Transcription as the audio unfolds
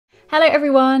Hello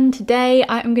everyone, today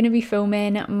I am going to be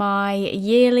filming my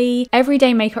yearly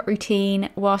everyday makeup routine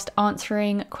whilst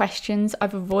answering questions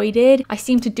I've avoided. I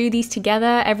seem to do these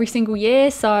together every single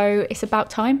year, so it's about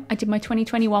time. I did my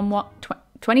 2021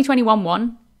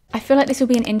 one. I feel like this will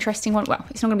be an interesting one. Well,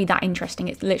 it's not gonna be that interesting,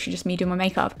 it's literally just me doing my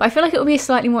makeup. But I feel like it will be a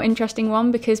slightly more interesting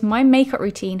one because my makeup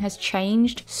routine has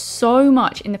changed so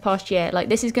much in the past year. Like,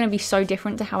 this is gonna be so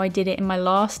different to how I did it in my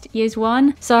last year's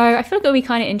one. So I feel like it'll be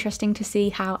kind of interesting to see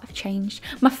how I've changed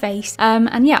my face.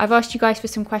 And yeah, I've asked you guys for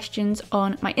some questions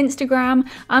on my Instagram.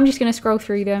 I'm just gonna scroll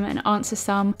through them and answer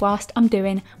some whilst I'm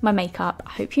doing my makeup. I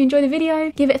hope you enjoy the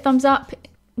video. Give it a thumbs up.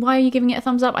 Why are you giving it a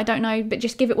thumbs up? I don't know, but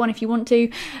just give it one if you want to.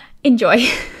 Enjoy.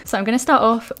 So I'm going to start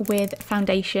off with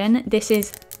foundation.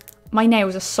 My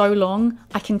nails are so long,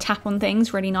 I can tap on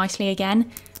things really nicely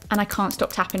again, and I can't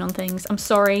stop tapping on things. I'm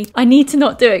sorry. I need to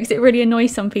not do it because it really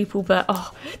annoys some people, but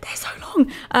oh, they're so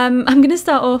long. I'm going to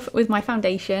start off with my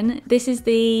foundation. This is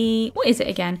what is it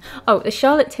again? Oh, the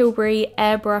Charlotte Tilbury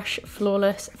Airbrush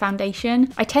Flawless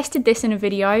Foundation. I tested this in a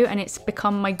video and it's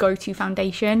become my go-to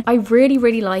foundation. I really,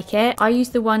 really like it. I use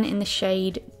the one in the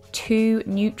shade Too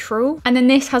Neutral, and then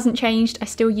this hasn't changed. I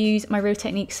still use my Real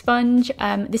Technique sponge.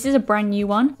 This is a brand new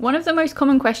one. One of the most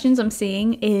common questions I'm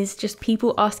seeing is just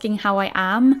people asking how I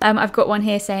am. I've got one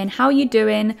here saying, how are you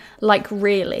doing? Like,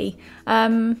 really?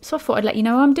 So I thought I'd let you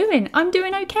know how I'm doing. I'm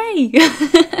doing okay.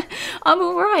 I'm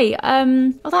all right.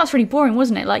 Oh, that's really boring,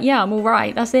 wasn't it? Like, yeah, I'm all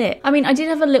right. That's it. I mean, I did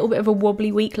have a little bit of a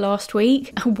wobbly week last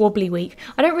week. A wobbly week.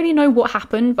 I don't really know what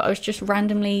happened, but I was just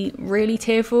randomly really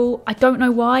tearful. I don't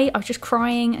know why. I was just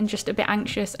crying and just a bit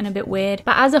anxious and a bit weird.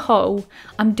 But as a whole,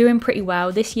 I'm doing pretty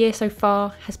well. This year so far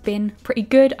has been pretty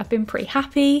good. I've been pretty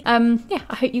happy. Yeah,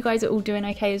 I hope you guys are all doing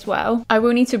okay as well. I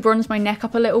will need to bronze my neck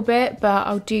up a little bit, but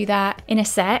I'll do that in a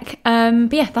sec.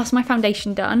 But yeah, that's my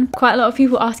foundation done. Quite a lot of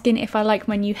people asking if I like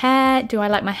my new hair. Do I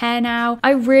like my hair now?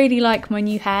 I really like my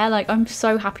new hair. Like, I'm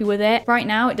so happy with it. Right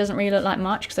now, it doesn't really look like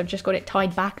much because I've just got it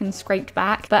tied back and scraped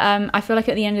back. But I feel like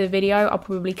at the end of the video, I'll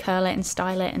probably curl it and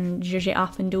style it and zhuzh it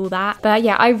up and do all that. But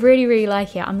yeah, I really, really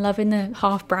like it. I'm loving the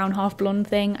half brown, half blonde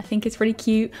thing. I think it's really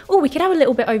cute. Oh, we could have a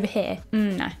little bit over here.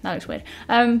 No, that looks weird.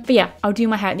 But yeah, I'll do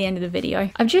my hair at the end of the video.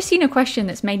 I've just seen a question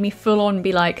that's made me full on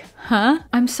be like, huh?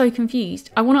 I'm so confused.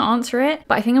 I want to answer it,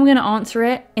 but I think I'm going to answer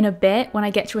it in a bit when I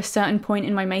get to a certain point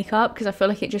in my makeup because I feel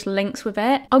like it just links with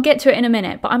it. I'll get to it in a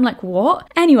minute, but I'm like,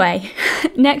 what? Anyway,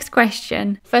 next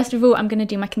question. First of all, I'm going to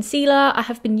do my concealer. I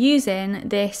have been using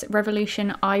this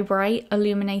Revolution Eye Bright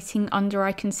Illuminating Under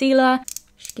Eye Concealer.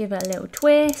 Just give it a little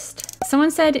twist.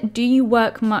 Someone said, do you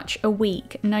work much a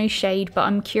week? No shade, but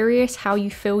I'm curious how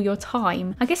you fill your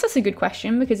time. I guess that's a good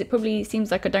question because it probably seems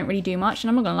like I don't really do much, and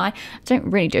I'm not gonna lie, I don't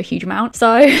really do a huge amount.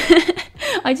 So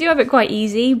I do have it quite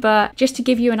easy, but just to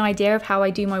give you an idea of how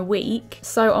I do my week.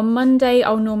 So on Monday,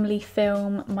 I'll normally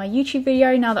film my YouTube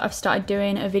video. Now that I've started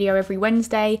doing a video every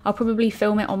Wednesday, I'll probably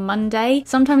film it on Monday.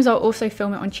 Sometimes I'll also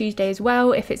film it on Tuesday as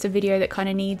well if it's a video that kind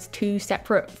of needs 2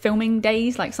 separate filming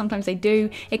days. Like, sometimes they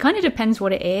do. It kind of depends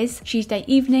what it is. Tuesday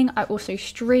evening, I also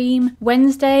stream.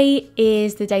 Wednesday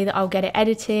is the day that I'll get it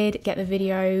edited, get the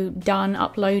video done,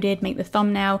 uploaded, make the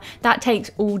thumbnail. That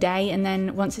takes all day, and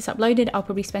then once it's uploaded, I'll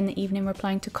probably spend the evening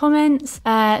replying to comments.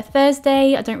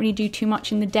 Thursday, I don't really do too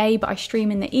much in the day, but I stream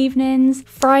in the evenings.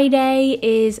 Friday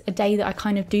is a day that I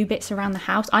kind of do bits around the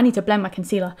house. I need to blend my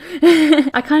concealer.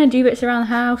 I kind of do bits around the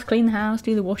house, clean the house,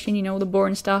 do the washing, you know, all the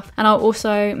boring stuff. And I'll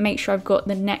also make sure I've got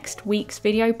the next week's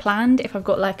video planned if I've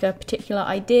got like a particular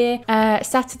idea.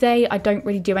 Saturday, I don't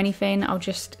really do anything. I'll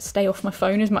just stay off my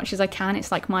phone as much as I can.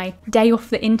 It's like my day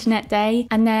off the internet day.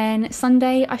 And then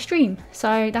Sunday, I stream.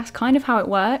 So that's kind of how it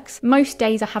works. Most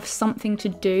days I have something to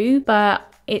do, but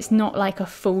it's not like a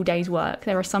full day's work.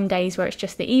 There are some days where it's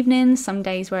just the evenings, some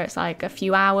days where it's like a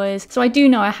few hours. So I do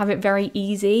know I have it very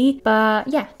easy, but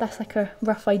yeah, that's like a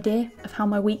rough idea of how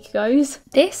my week goes.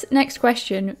 This next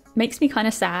question makes me kind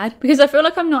of sad because I feel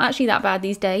like I'm not actually that bad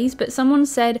these days, but someone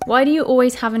said, why do you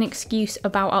always have an excuse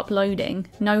about uploading?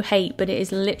 No hate, but it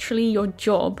is literally your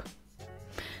job.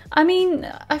 I mean,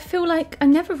 I feel like I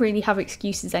never really have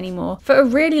excuses anymore. For a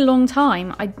really long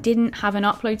time, I didn't have an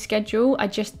upload schedule. I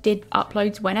just did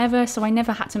uploads whenever, so I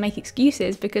never had to make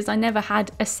excuses because I never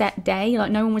had a set day.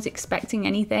 Like, no one was expecting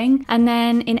anything. And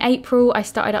then in April, I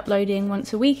started uploading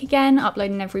once a week again,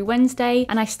 uploading every Wednesday,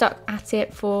 and I stuck at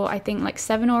it for, I think, like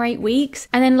 7 or 8 weeks.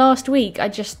 And then last week,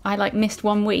 I like missed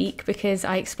 1 week because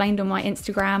I explained on my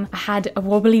Instagram I had a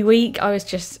wobbly week. I was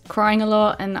just crying a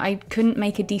lot and I couldn't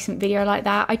make a decent video like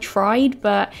that. I tried,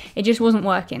 but it just wasn't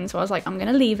working. So I was like, I'm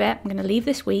gonna leave it. I'm gonna leave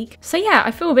this week. So yeah,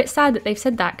 I feel a bit sad that they've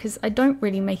said that because I don't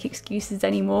really make excuses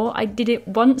anymore. I did it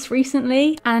once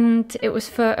recently and it was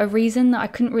for a reason that I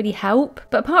couldn't really help.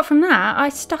 But apart from that, I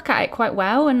stuck at it quite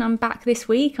well and I'm back this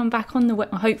week. I'm back on the,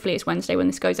 hopefully it's Wednesday when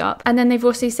this goes up. And then they've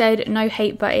also said, no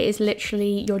hate, but it is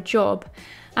literally your job.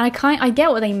 And I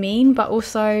get what they mean, but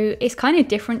also it's kind of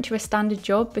different to a standard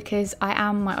job because I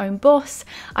am my own boss.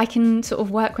 I can sort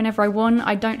of work whenever I want.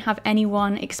 I don't have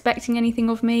anyone expecting anything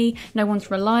of me. No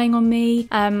one's relying on me.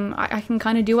 I can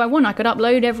kind of do what I want. I could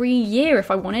upload every year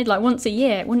if I wanted, like once a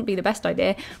year. It wouldn't be the best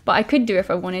idea, but I could do if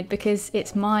I wanted because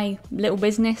it's my little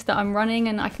business that I'm running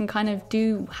and I can kind of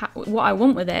do what I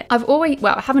want with it. I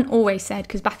haven't always said,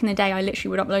 because back in the day I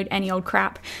literally would upload any old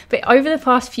crap, but over the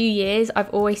past few years I've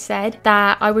always said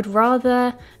that I would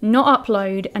rather not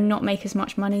upload and not make as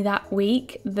much money that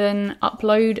week than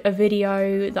upload a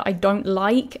video that I don't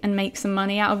like and make some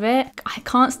money out of it. I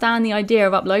can't stand the idea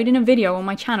of uploading a video on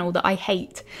my channel that I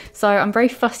hate. So I'm very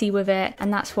fussy with it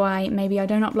and that's why maybe I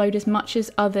don't upload as much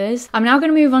as others. I'm now going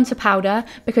to move on to powder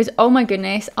because oh my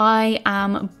goodness, I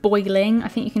am boiling. I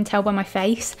think you can tell by my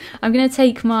face. I'm going to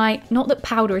take my, not that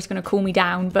powder is going to cool me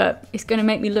down, but it's going to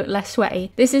make me look less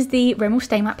sweaty. This is the Rimmel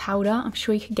Stay Matte powder. I'm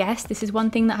sure you can guess. This is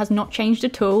one thing that has not changed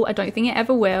at all. I don't think it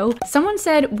ever will. Someone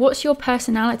said, what's your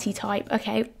personality type?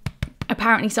 Okay.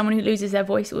 Apparently someone who loses their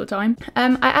voice all the time.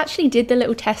 I actually did the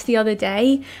little test the other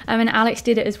day and Alex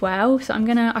did it as well. So I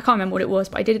can't remember what it was,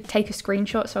 but I did take a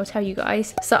screenshot, so I'll tell you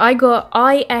guys. So I got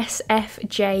ISFJT.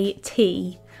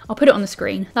 I'll put it on the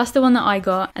screen. That's the one that I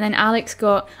got. And then Alex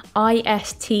got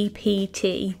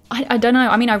ISTPT. I don't know.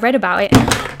 I mean, I read about it.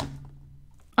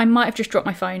 I might have just dropped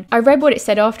my phone. I read what it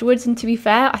said afterwards and to be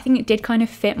fair, I think it did kind of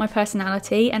fit my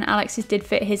personality and Alex's did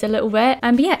fit his a little bit.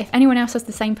 But yeah, if anyone else has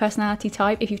the same personality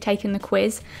type, if you've taken the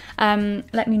quiz,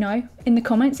 let me know in the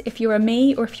comments if you're a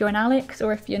me or if you're an Alex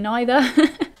or if you're neither.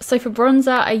 So for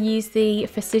bronzer, I use the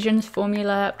Physicians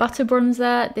Formula Butter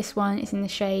Bronzer. This one is in the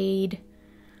shade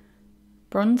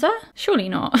bronzer? Surely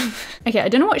not. Okay, I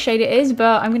don't know what shade it is,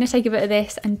 but I'm going to take a bit of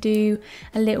this and do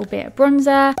a little bit of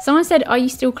bronzer. Someone said, are you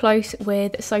still close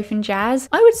with Soph and Jazz?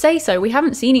 I would say so. We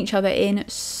haven't seen each other in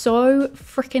so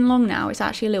freaking long now. It's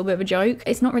actually a little bit of a joke.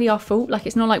 It's not really our fault. Like,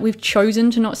 it's not like we've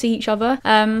chosen to not see each other.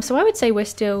 So I would say we're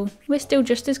still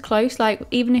just as close. Like,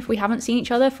 even if we haven't seen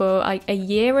each other for like a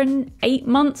year and 8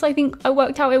 months, I think I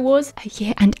worked out it was. A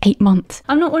year and 8 months.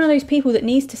 I'm not one of those people that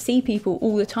needs to see people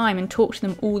all the time and talk to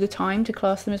them all the time to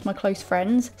class them as my close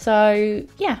friends. So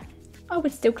yeah, I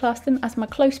would still class them as my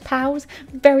close pals.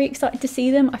 Very excited to see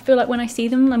them. I feel like when I see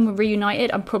them and we're reunited,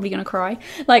 I'm probably gonna cry.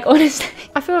 Like, honestly,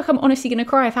 I feel like I'm honestly gonna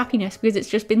cry of happiness because it's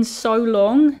just been so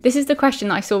long. This is the question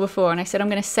that I saw before and I said I'm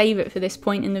gonna save it for this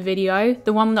point in the video.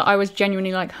 The one that I was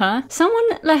genuinely like, huh?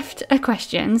 Someone left a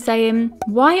question saying,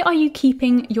 why are you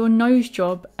keeping your nose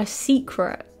job a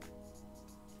secret?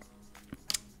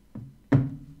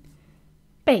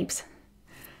 Babes,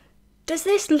 does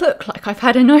this look like I've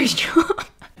had a nose job?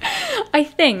 I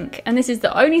think, and this is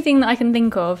the only thing that I can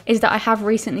think of, is that I have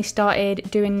recently started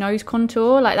doing nose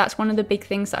contour. Like, that's one of the big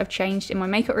things that I've changed in my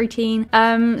makeup routine.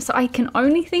 So I can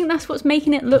only think that's what's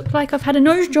making it look like I've had a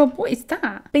nose job. What is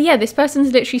that? But yeah, this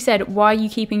person's literally said, why are you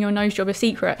keeping your nose job a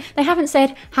secret? They haven't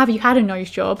said, have you had a nose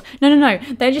job? No.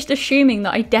 They're just assuming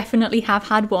that I definitely have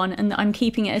had one and that I'm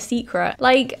keeping it a secret.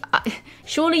 Like,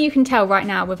 surely you can tell right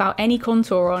now without any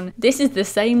contour on, this is the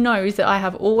same nose that I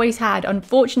have always had.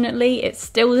 Unfortunately, it's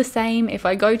still the same. If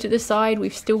I go to the side,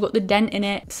 we've still got the dent in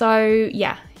it. So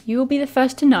yeah, you will be the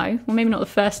first to know. Well, maybe not the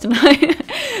first to know,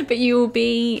 but you will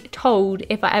be told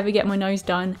if I ever get my nose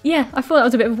done. Yeah, I thought that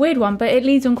was a bit of a weird one, but it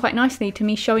leads on quite nicely to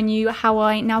me showing you how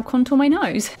I now contour my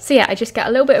nose. So yeah, I just get a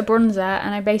little bit of bronzer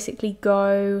and I basically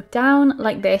go down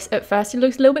like this. At first it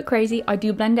looks a little bit crazy. I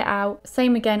do blend it out.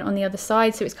 Same again on the other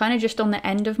side. So it's kind of just on the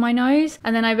end of my nose.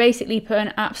 And then I basically put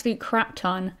an absolute crap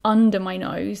ton under my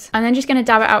nose. And then just gonna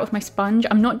dab it out with my sponge.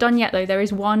 I'm not done yet though. There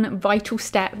is one vital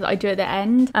step that I do at the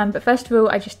end. But first of all,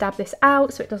 I just dab this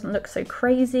out so it doesn't look so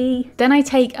crazy. Then I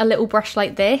take a little brush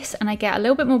like this and I get a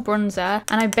little bit more bronzer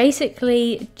and I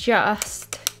basically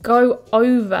just go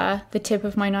over the tip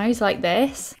of my nose like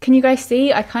this. Can you guys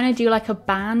see? I kind of do like a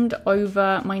band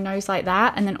over my nose like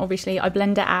that, and then obviously I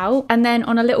blend it out. And then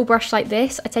on a little brush like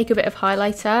this, I take a bit of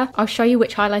highlighter. I'll show you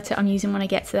which highlighter I'm using when I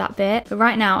get to that bit. But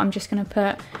right now I'm just gonna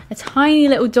put a tiny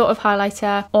little dot of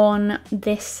highlighter on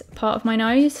this part of my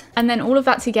nose. And then all of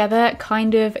that together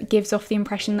kind of gives off the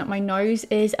impression that my nose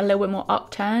is a little bit more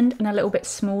upturned and a little bit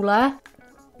smaller.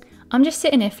 I'm just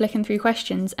sitting here flicking through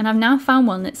questions and I've now found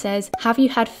one that says, have you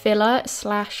had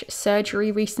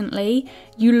filler/surgery recently?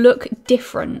 You look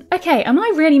different. Okay, am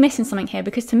I really missing something here?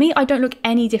 Because to me, I don't look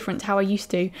any different to how I used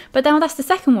to. But now that's the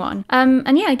second one.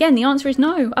 And yeah, again, the answer is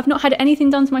no. I've not had anything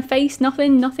done to my face,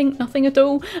 nothing at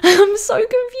all. I'm so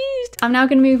confused. I'm now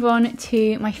gonna move on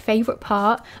to my favorite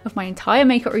part of my entire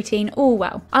makeup routine. Oh,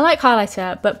 well, I like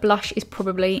highlighter, but blush is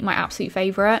probably my absolute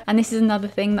favorite. And this is another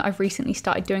thing that I've recently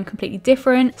started doing completely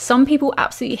different. Some people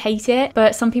absolutely hate it,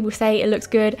 but some people say it looks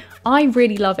good. I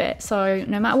really love it. So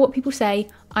no matter what people say,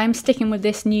 I'm sticking with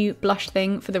this new blush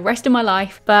thing for the rest of my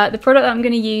life. But the product that I'm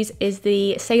going to use is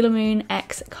the Sailor Moon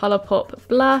X Colourpop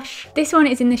blush. This one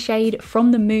is in the shade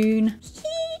From the Moon.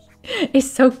 It's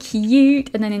so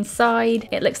cute. And then inside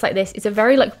it looks like this. It's a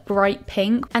very like bright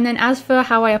pink. And then as for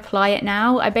how I apply it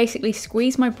now, I basically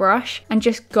squeeze my brush and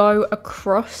just go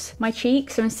across my cheek.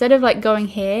 So instead of like going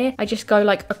here, I just go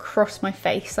like across my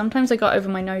face. Sometimes I go over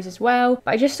my nose as well,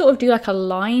 but I just sort of do like a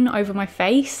line over my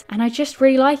face and I just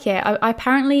really like it.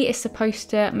 Apparently it's supposed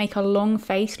to make a long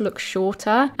face look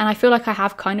shorter, and I feel like I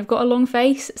have kind of got a long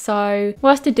face. So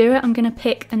whilst to do it, I'm gonna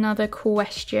pick another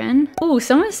question. Oh,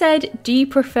 someone said, do you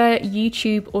prefer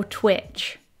YouTube or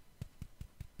Twitch?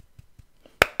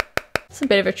 It's a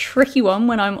bit of a tricky one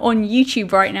when I'm on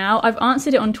YouTube right now. I've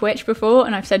answered it on Twitch before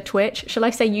and I've said Twitch. Shall I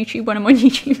say YouTube when I'm on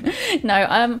YouTube? No,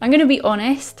 I'm gonna be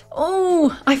honest.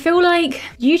 Oh, I feel like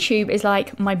YouTube is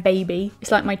like my baby. It's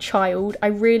like my child. I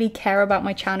really care about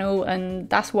my channel and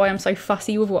that's why I'm so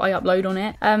fussy with what I upload on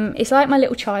it. It's like my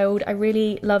little child. I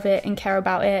really love it and care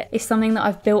about it. It's something that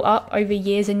I've built up over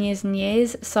years and years and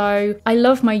years. So I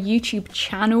love my YouTube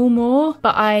channel more,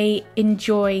 but I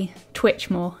enjoy Twitch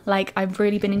more. Like I've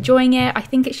really been enjoying it. I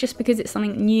think it's just because it's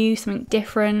something new, something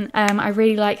different. I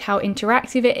really like how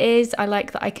interactive it is. I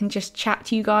like that I can just chat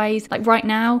to you guys. Like right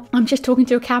now, I'm just talking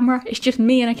to a camera. It's just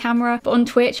me and a camera. But on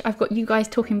Twitch, I've got you guys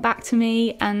talking back to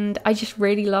me and I just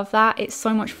really love that. It's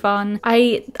so much fun.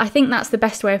 I think that's the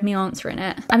best way of me answering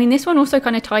it. I mean, this one also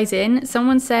kind of ties in.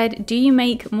 Someone said, do you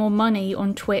make more money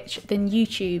on Twitch than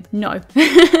YouTube? No.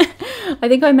 I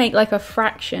think I make like a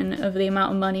fraction of the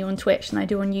amount of money on Twitch than I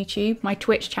do on YouTube. My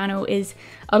Twitch channel is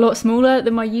a lot smaller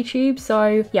than my YouTube,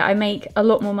 so yeah, I make a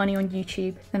lot more money on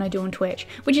YouTube than I do on Twitch,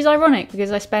 which is ironic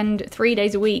because I spend 3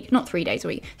 days a week, not 3 days a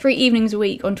week, 3 evenings a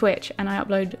week on Twitch, and I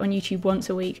upload on YouTube once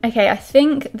a week. Okay, I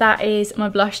think that is my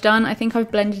blush done. I think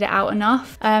I've blended it out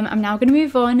enough. I'm now going to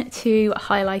move on to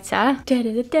highlighter.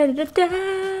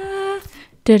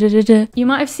 You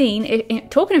might have seen,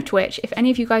 talking of Twitch, if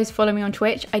any of you guys follow me on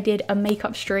Twitch, I did a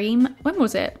makeup stream. When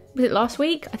was it? Was it last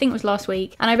week? I think it was last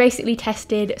week. And I basically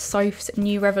tested Soph's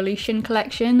new Revolution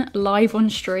collection live on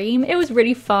stream. It was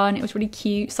really fun. It was really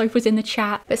cute. Soph was in the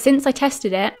chat. But since I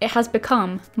tested it, it has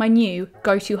become my new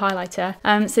go-to highlighter.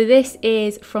 So this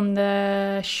is from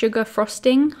the Sugar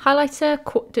Frosting highlighter.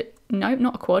 No,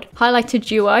 not a quad. Highlighter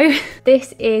duo.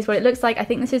 This is what it looks like. I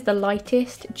think this is the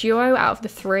lightest duo out of the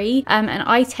 3. And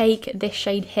I take this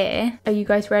shade here. Are you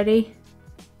guys ready?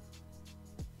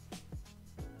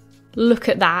 Look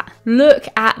at that. Look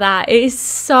at that. It is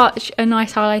such a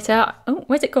nice highlighter. Oh,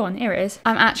 where's it gone? Here it is.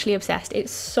 I'm actually obsessed.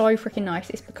 It's so freaking nice.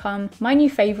 It's become my new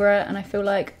favorite and I feel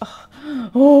like,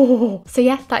 oh. So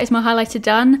yeah, that is my highlighter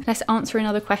done. Let's answer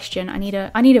another question. I need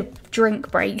a drink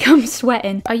break. I'm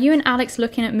sweating. Are you and Alex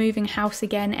looking at moving house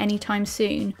again anytime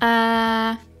soon?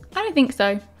 I don't think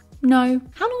so. No.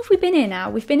 How long have we been here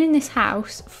now? We've been in this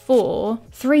house for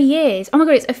 3 years. Oh my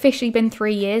god, it's officially been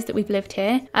 3 years that we've lived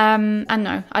here. And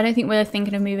no, I don't think we're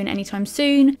thinking of moving anytime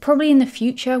soon. Probably in the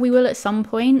future we will at some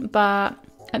point, but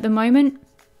at the moment,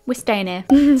 we're staying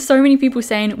here. So many people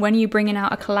saying, when are you bringing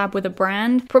out a collab with a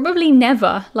brand? Probably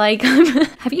never. Like,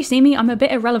 have you seen me? I'm a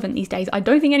bit irrelevant these days. I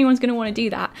don't think anyone's going to want to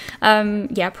do that.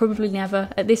 Yeah, probably never.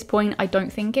 At this point, I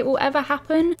don't think it will ever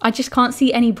happen. I just can't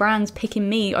see any brands picking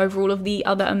me over all of the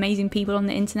other amazing people on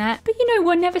the internet. But you know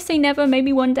what? Never say never.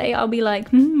 Maybe one day I'll be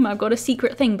like, I've got a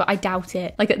secret thing, but I doubt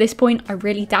it. Like at this point, I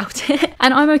really doubt it.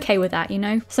 And I'm okay with that, you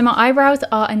know? So my eyebrows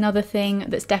are another thing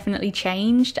that's definitely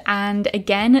changed. And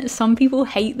again, some people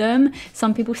hate them.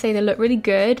 Some people say they look really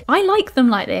good. I like them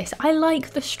like this. I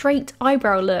like the straight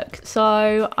eyebrow look.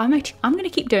 So I'm gonna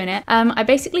keep doing it. I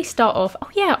basically start off, oh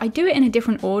yeah, I do it in a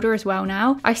different order as well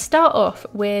now. I start off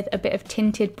with a bit of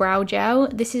tinted brow gel.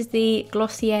 This is the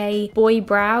Glossier Boy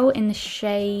Brow in the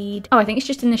shade, oh, I think it's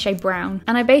just in the shade brown.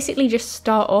 And I basically just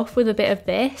start off with a bit of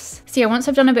this. So yeah, once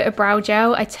I've done a bit of brow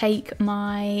gel, I take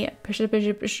my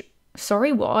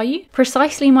sorry, what are you?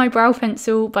 Precisely My Brow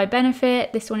Pencil by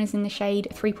Benefit. This one is in the shade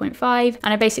 3.5.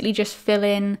 And I basically just fill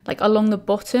in like along the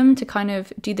bottom to kind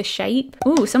of do the shape.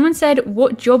 Oh, someone said,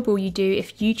 what job will you do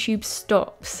if YouTube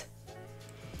stops?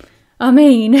 I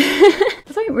mean, I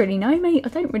don't really know, mate. I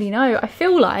don't really know. I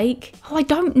feel like, I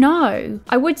don't know.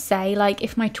 I would say, like,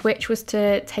 if my Twitch was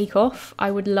to take off,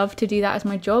 I would love to do that as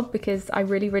my job because I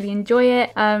really, really enjoy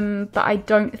it. But I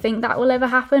don't think that will ever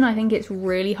happen. I think it's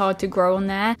really hard to grow on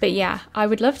there. But yeah, I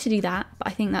would love to do that. But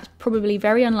I think that's probably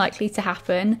very unlikely to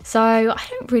happen. So I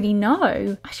don't really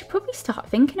know. I should probably start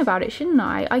thinking about it, shouldn't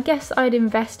I? I guess I'd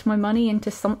invest my money into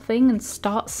something and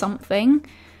start something.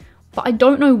 But I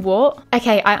don't know what.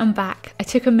 Okay, I am back. I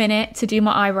took a minute to do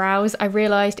my eyebrows. I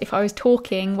realised if I was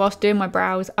talking whilst doing my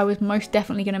brows, I was most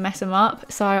definitely going to mess them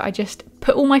up. So I just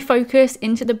put all my focus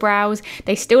into the brows.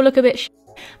 They still look a bit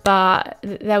but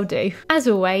they'll do. As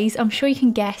always, I'm sure you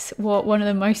can guess what one of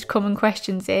the most common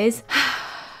questions is.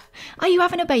 Are you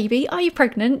having a baby? Are you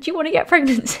pregnant? Do you want to get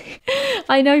pregnancy?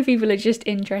 I know people are just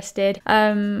interested.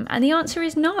 And the answer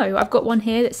is no. I've got one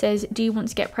here that says, do you want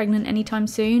to get pregnant anytime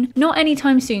soon? Not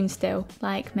anytime soon still.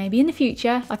 Like maybe in the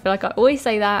future. I feel like I always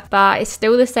say that, but it's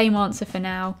still the same answer for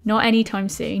now. Not anytime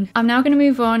soon. I'm now going to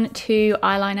move on to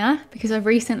eyeliner because I've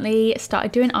recently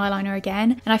started doing eyeliner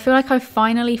again. And I feel like I've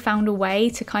finally found a way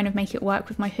to kind of make it work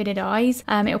with my hooded eyes.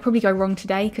 It'll probably go wrong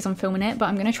today because I'm filming it, but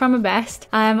I'm going to try my best.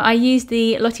 I use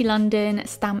the Lottie London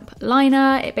stamp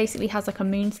liner. It basically has like a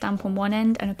moon stamp on one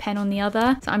end and a pen on the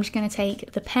other. So I'm just going to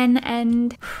take the pen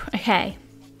end. Okay.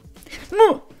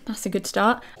 That's a good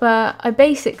start. But I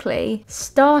basically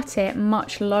start it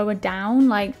much lower down.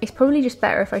 Like it's probably just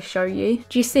better if I show you.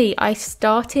 Do you see? I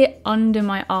start it under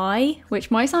my eye, which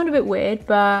might sound a bit weird,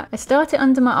 but I start it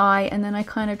under my eye and then I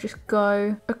kind of just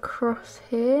go across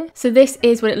here. So this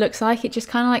is what it looks like. It just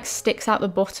kind of like sticks out the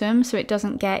bottom so it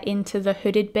doesn't get into the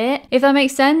hooded bit, if that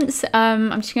makes sense.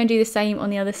 I'm just going to do the same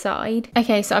on the other side.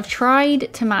 Okay, so I've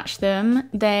tried to match them.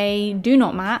 They do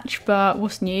not match, but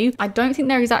what's new? I don't think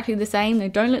they're exactly the same. They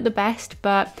don't look the best,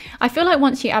 but I feel like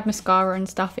once you add mascara and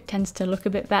stuff, it tends to look a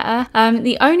bit better.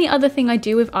 The only other thing I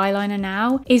do with eyeliner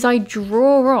now is I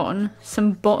draw on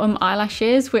some bottom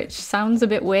eyelashes, which sounds a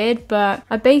bit weird, but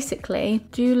I basically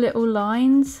do little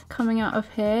lines coming out of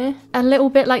here, a little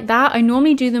bit like that. I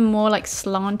normally do them more like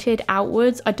slanted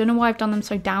outwards. I don't know why I've done them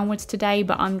so downwards today,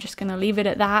 but I'm just gonna leave it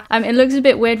at that. It looks a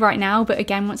bit weird right now, but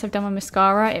again, once I've done my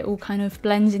mascara, it all kind of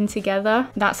blends in together.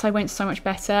 That side went so much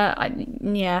better.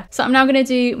 Yeah. So I'm now gonna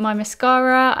do my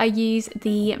mascara. I use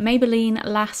the Maybelline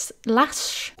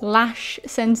Lash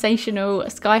Sensational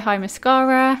Sky High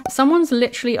Mascara. Someone's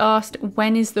literally asked,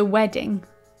 when is the wedding?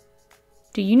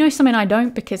 Do you know something I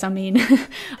don't? Because I mean,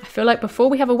 I feel like before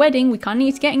we have a wedding, we kind of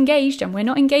need to get engaged and we're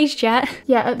not engaged yet.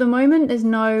 Yeah, at the moment, there's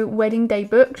no wedding day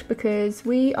booked because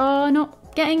we are not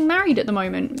getting married at the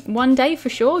moment. One day for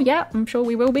sure, yeah, I'm sure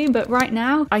we will be, but right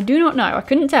now, I do not know. I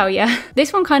couldn't tell you.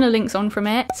 This one kind of links on from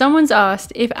it. Someone's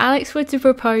asked, if Alex were to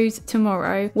propose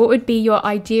tomorrow, what would be your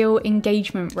ideal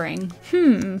engagement ring?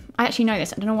 I actually know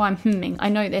this. I don't know why I'm humming. I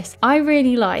know this. I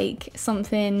really like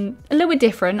something a little bit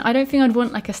different. I don't think I'd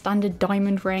want like a standard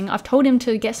diamond ring. I've told him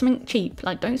to get something cheap.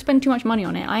 Like, don't spend too much money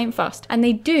on it. I ain't fussed. And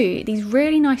they do these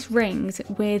really nice rings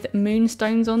with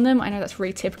moonstones on them. I know that's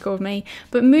really typical of me,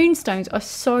 but moonstones are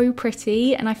so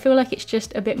pretty and I feel like it's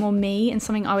just a bit more me and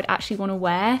something I would actually want to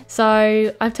wear.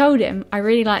 So I've told him I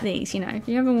really like these, you know, if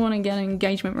you ever want to get an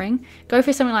engagement ring, go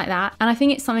for something like that. And I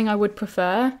think it's something I would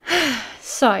prefer.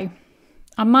 So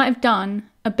I might have done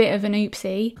a bit of an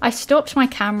oopsie. I stopped my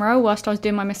camera whilst I was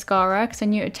doing my mascara because I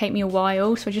knew it would take me a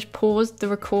while, so I just paused the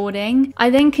recording. I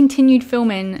then continued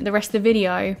filming the rest of the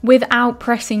video without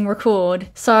pressing record.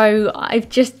 So I've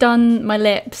just done my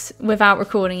lips without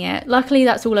recording it. Luckily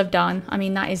that's all I've done. I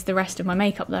mean, that is the rest of my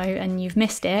makeup though, and you've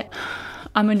missed it.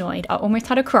 I'm annoyed. I almost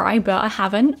had a cry, but I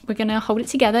haven't. We're gonna hold it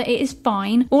together. It is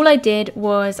fine. All I did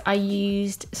was I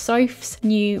used Soph's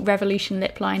new Revolution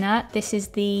lip liner. This is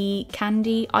the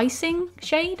Candy Icing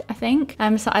shade, I think.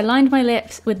 So I lined my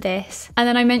lips with this. And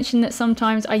then I mentioned that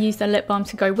sometimes I use the lip balm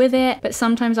to go with it, but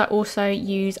sometimes I also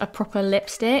use a proper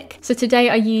lipstick. So today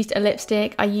I used a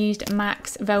lipstick. I used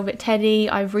MAC's Velvet Teddy.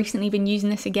 I've recently been using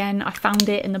this again. I found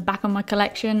it in the back of my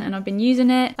collection and I've been using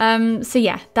it. So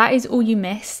yeah, that is all you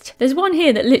missed. There's one here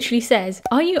that literally says,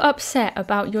 are you upset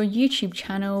about your YouTube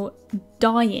channel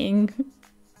dying?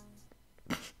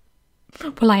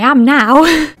 Well, I am now.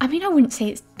 I mean, I wouldn't say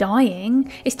it's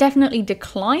dying. It's definitely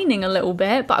declining a little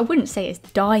bit, but I wouldn't say it's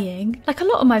dying. Like, a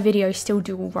lot of my videos still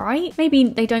do all right. Maybe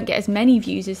they don't get as many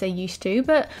views as they used to,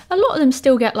 but a lot of them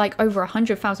still get like over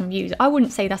 100,000 views. I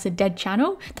wouldn't say that's a dead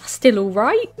channel. That's still all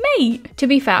right, mate. To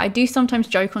be fair, I do sometimes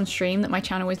joke on stream that my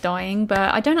channel is dying, but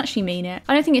I don't actually mean it.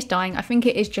 I don't think it's dying. I think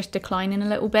it is just declining a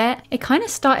little bit. It kind of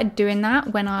started doing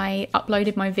that when I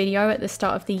uploaded my video at the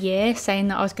start of the year saying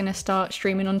that I was going to start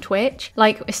streaming on Twitch. switch.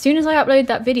 Like, as soon as I uploaded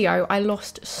that video, I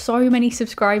lost so many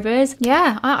subscribers.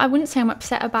 Yeah, I wouldn't say I'm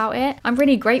upset about it. I'm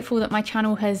really grateful that my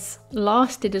channel has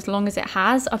lasted as long as it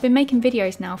has. I've been making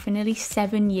videos now for nearly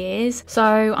 7 years, so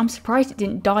I'm surprised it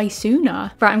didn't die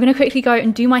sooner. Right, I'm gonna quickly go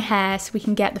and do my hair so we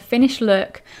can get the finished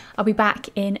look. I'll be back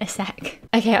in a sec.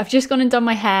 Okay, I've just gone and done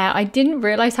my hair. I didn't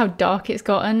realize how dark it's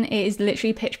gotten. It is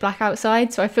literally pitch black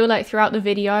outside, so I feel like throughout the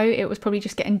video it was probably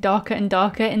just getting darker and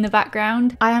darker in the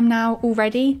background. I am now all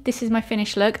ready. This is my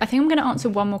finished look. I think I'm gonna answer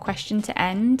one more question to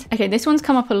end. Okay, this one's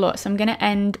come up a lot, so I'm gonna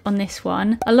end on this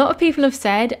one. A lot of people have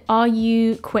said, are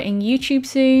you quitting YouTube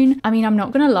soon? I mean, I'm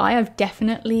not gonna lie, I've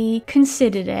definitely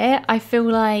considered it. I feel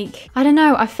like, I don't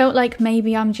know, I felt like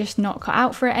maybe I'm just not cut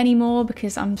out for it anymore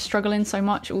because I'm struggling so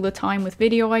much all the time with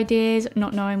video ideas,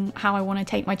 not knowing how I want to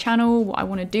take my channel, what I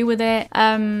want to do with it.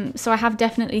 So I have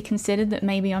definitely considered that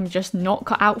maybe I'm just not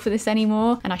cut out for this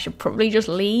anymore and I should probably just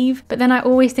leave. But then I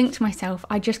always think to myself,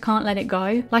 I just can't let it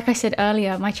go. Like I said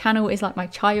earlier, my channel is like my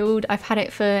child. I've had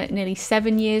it for nearly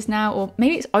 7 years now, or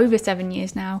maybe it's over 7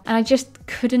 years now, and I just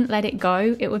couldn't let it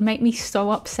go. It would make me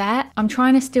so upset. I'm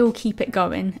trying to still keep it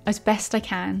going as best I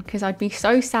can because I'd be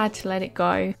so sad to let it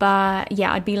go. But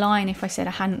yeah, I'd be lying if I said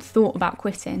I hadn't thought about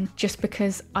quitting, just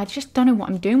because I just don't know what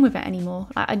I'm doing with it anymore.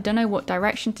 Like, I don't know what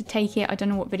direction to take it. I don't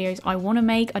know what videos I want to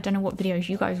make. I don't know what videos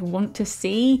you guys want to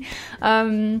see. I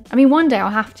mean, one day I'll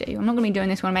have to. I'm not going to be doing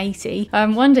this when I'm 80.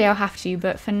 One day I'll have to,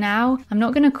 but for now, I'm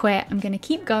not going to quit. I'm going to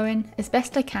keep going as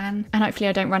best I can, and hopefully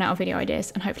I don't run out of video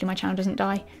ideas, and hopefully my channel doesn't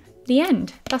die. The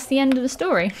end. That's the end of the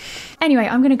story. Anyway,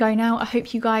 I'm gonna go now. I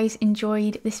hope you guys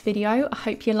enjoyed this video. I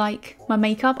hope you like my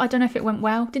makeup. I don't know if it went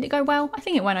well. Did it go well? I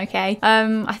think it went okay.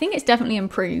 I think it's definitely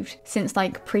improved since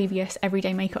like previous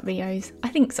everyday makeup videos. I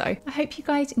think so. I hope you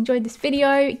guys enjoyed this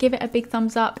video. Give it a big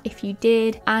thumbs up if you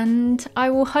did, and I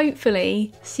will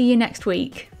hopefully see you next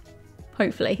week.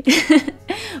 Hopefully.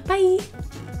 Bye.